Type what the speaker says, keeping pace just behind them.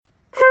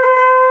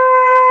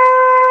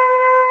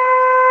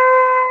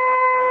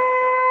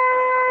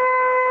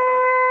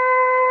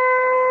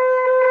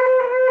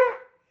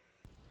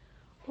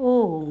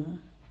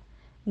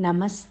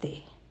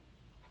Namaste.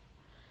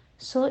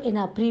 So in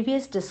our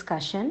previous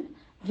discussion,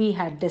 we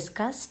had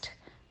discussed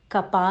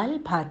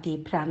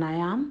Kapalbhati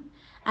Pranayam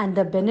and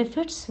the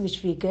benefits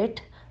which we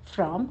get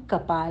from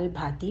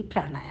Kapalbhati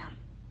Pranayam.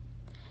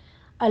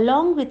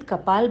 Along with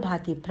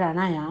Kapalbhati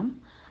Pranayam,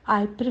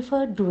 I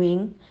prefer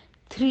doing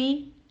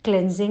 3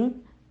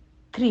 cleansing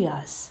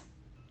kriyas.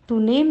 To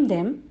name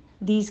them,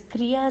 these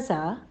kriyas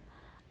are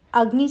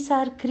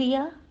Agnisar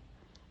Kriya,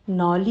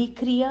 Nauli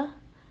Kriya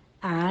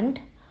and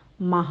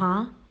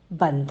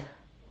Mahabandh.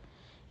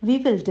 We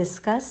will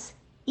discuss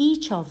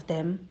each of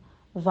them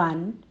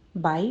one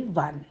by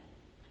one.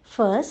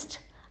 First,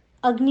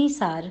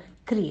 Agnisar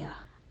Kriya.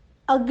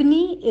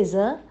 Agni is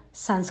a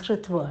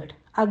Sanskrit word.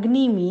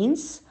 Agni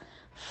means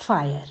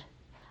fire.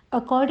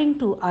 According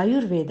to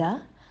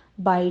Ayurveda,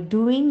 by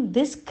doing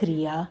this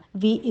Kriya,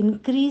 we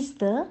increase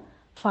the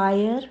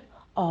fire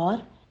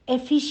or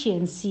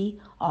efficiency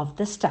of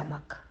the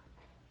stomach.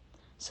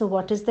 So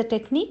what is the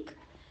technique?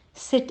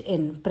 Sit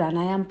in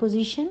pranayam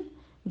position,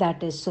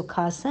 that is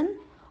Sukhasana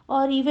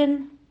or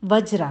even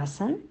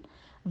Vajrasana.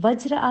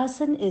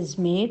 Vajrasana is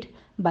made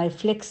by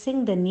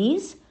flexing the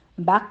knees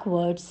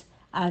backwards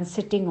and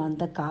sitting on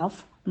the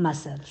calf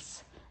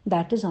muscles,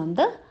 that is on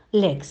the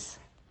legs.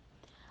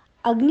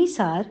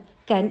 Agnisar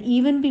can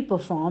even be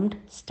performed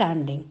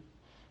standing.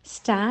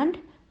 Stand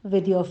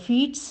with your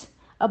feet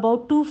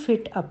about 2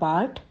 feet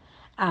apart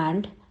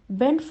and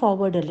bend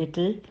forward a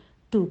little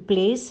to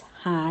place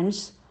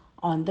hands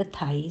on the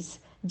thighs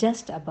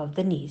just above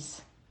the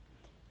knees.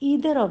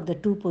 Either of the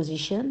two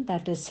positions,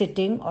 that is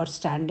sitting or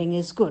standing,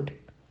 is good.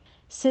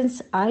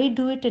 Since I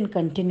do it in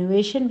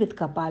continuation with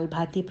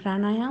Kapalbhati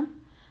Pranayam,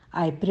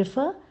 I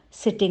prefer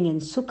sitting in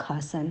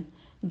Sukhasana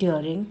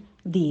during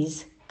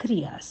these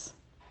kriyas.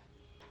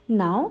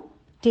 Now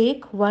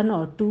take 1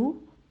 or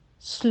 2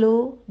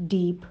 slow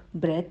deep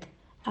breath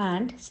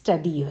and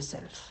steady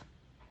yourself.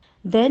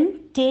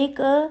 Then take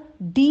a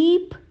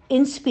deep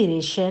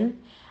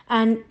inspiration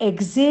and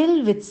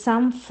exhale with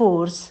some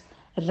force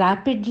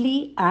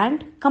rapidly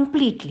and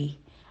completely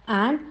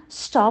and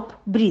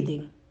stop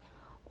breathing.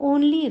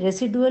 Only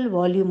residual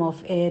volume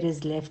of air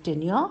is left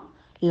in your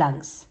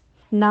lungs.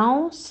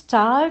 Now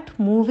start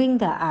moving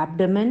the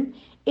abdomen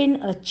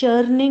in a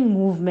churning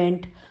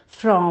movement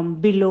from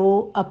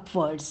below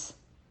upwards.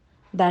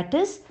 That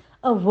is,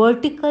 a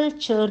vertical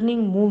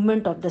churning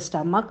movement of the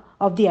stomach,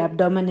 of the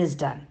abdomen is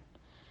done.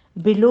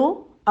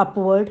 Below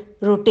upward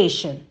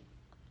rotation.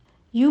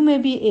 You may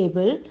be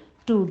able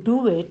to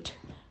do it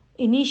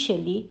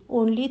initially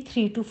only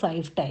 3 to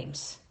 5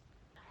 times.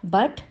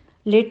 But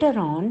later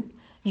on,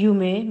 you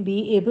may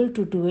be able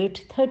to do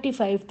it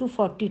 35 to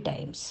 40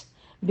 times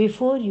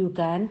before you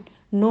can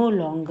no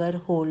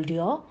longer hold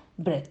your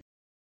breath.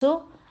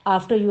 So,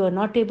 after you are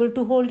not able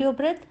to hold your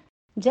breath,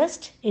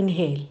 just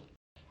inhale.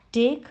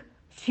 Take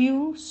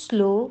few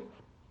slow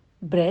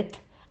breath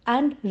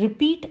and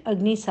repeat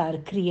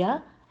Agnisar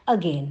Kriya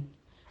again.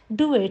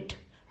 Do it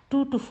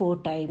 2 to 4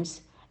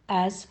 times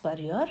as per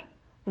your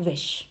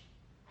wish.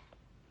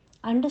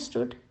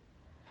 Understood?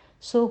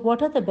 So,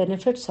 what are the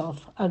benefits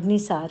of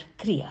Agnisar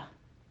Kriya?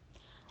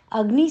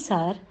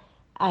 Agnisar,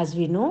 as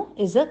we know,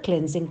 is a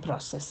cleansing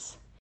process.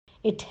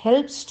 It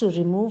helps to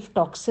remove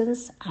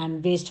toxins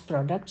and waste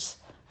products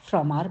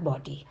from our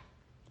body.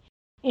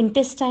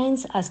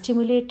 Intestines are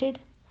stimulated,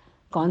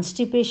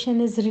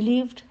 constipation is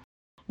relieved,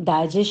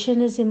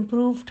 digestion is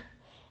improved,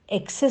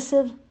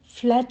 excessive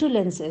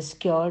flatulence is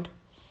cured,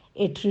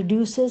 it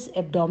reduces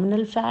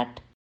abdominal fat,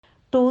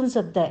 tones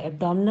up the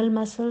abdominal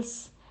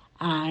muscles,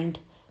 and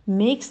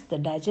makes the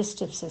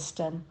digestive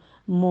system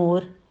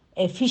more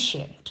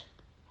efficient.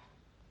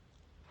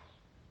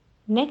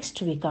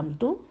 Next we come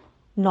to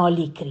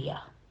Nauli Kriya.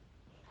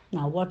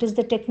 Now what is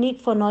the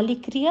technique for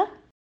Nauli Kriya?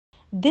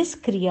 This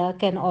Kriya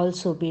can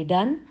also be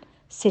done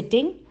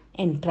sitting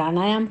in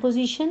pranayam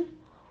position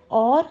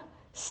or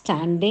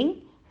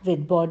standing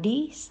with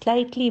body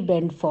slightly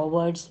bent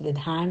forwards with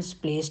hands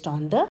placed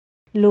on the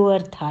lower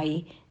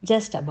thigh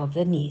just above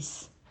the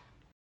knees.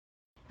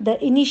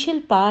 The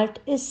initial part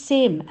is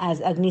same as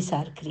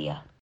Agnisar Kriya.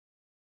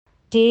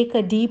 Take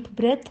a deep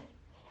breath,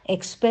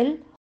 expel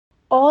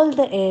all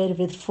the air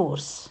with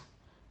force.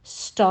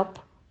 Stop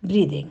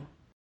breathing.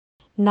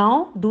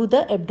 Now do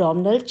the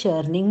abdominal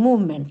churning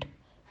movement.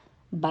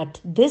 But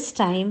this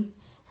time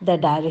the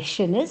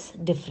direction is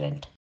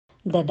different.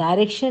 The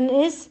direction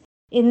is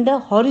in the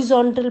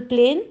horizontal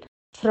plane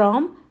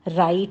from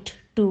right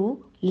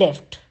to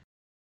left.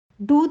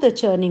 Do the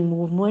churning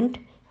movement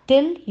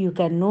till you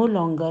can no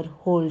longer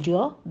hold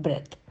your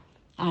breath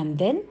and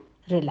then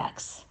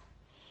relax.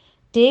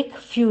 Take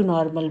few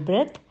normal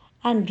breath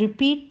and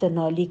repeat the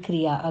Nauli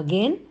Kriya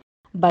again,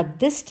 but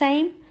this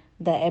time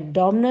the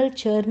abdominal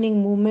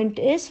churning movement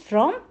is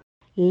from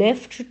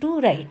left to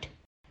right.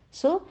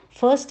 So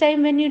first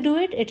time when you do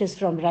it, it is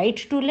from right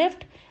to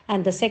left,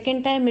 and the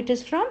second time it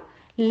is from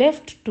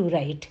left to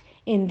right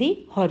in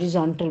the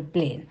horizontal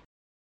plane.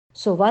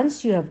 So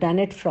once you have done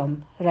it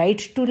from right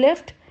to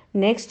left,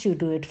 next you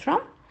do it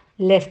from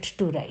left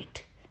to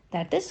right.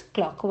 That is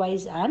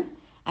clockwise and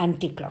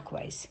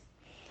anti-clockwise.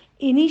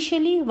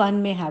 Initially,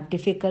 one may have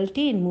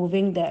difficulty in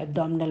moving the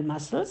abdominal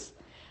muscles,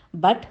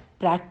 but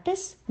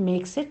practice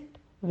makes it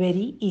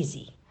very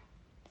easy.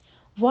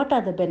 What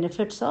are the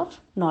benefits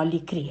of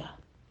Nauli Kriya?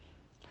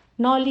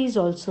 Nauli is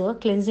also a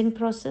cleansing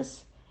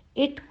process.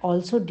 It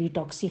also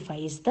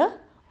detoxifies the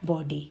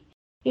body.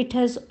 It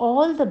has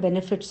all the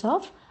benefits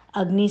of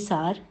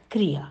Agnisar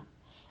Kriya.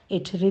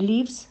 It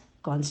relieves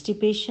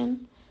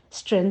constipation,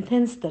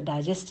 strengthens the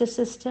digestive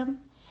system,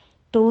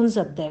 tones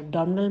up the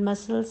abdominal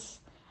muscles,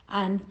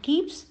 and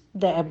keeps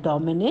the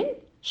abdomen in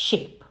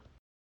shape.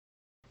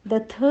 The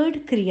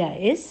third Kriya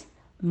is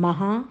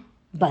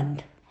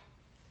Mahabandh.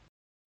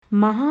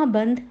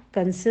 Mahabandh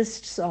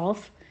consists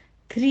of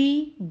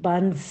 3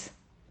 bandhs.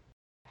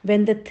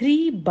 When the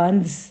 3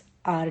 bandhs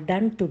are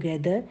done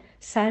together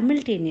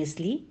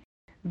simultaneously,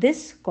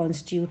 this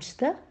constitutes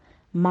the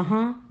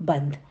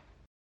Mahabandh.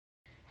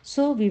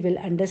 So we will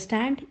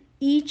understand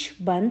each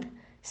bandh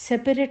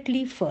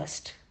separately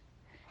first.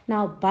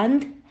 Now,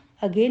 bandh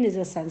again is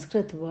a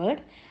Sanskrit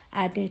word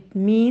and it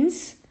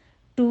means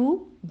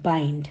to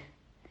bind.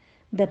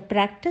 The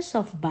practice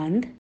of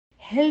bandh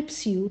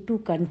helps you to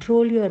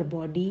control your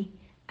body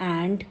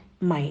and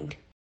mind.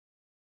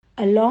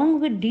 Along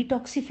with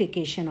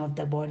detoxification of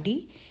the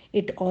body,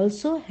 it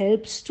also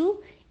helps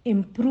to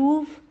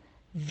improve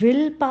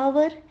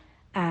willpower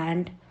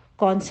and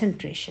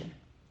concentration.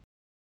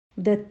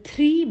 The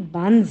 3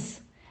 bandhs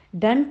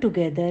done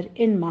together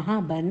in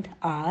Mahabandh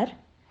are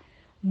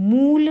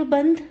Mool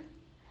Bandh,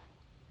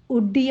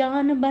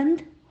 Uddiyana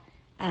Bandh,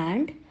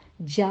 and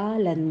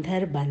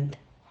Jalandhar Bandh.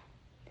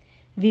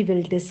 We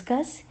will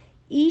discuss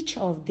each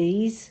of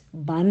these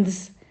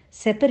bandhs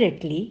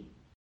separately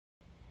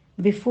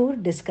before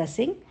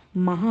discussing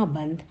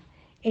Mahabandh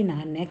in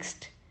our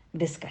next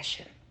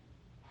discussion.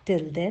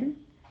 Till then,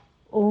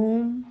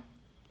 Om,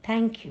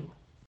 thank you.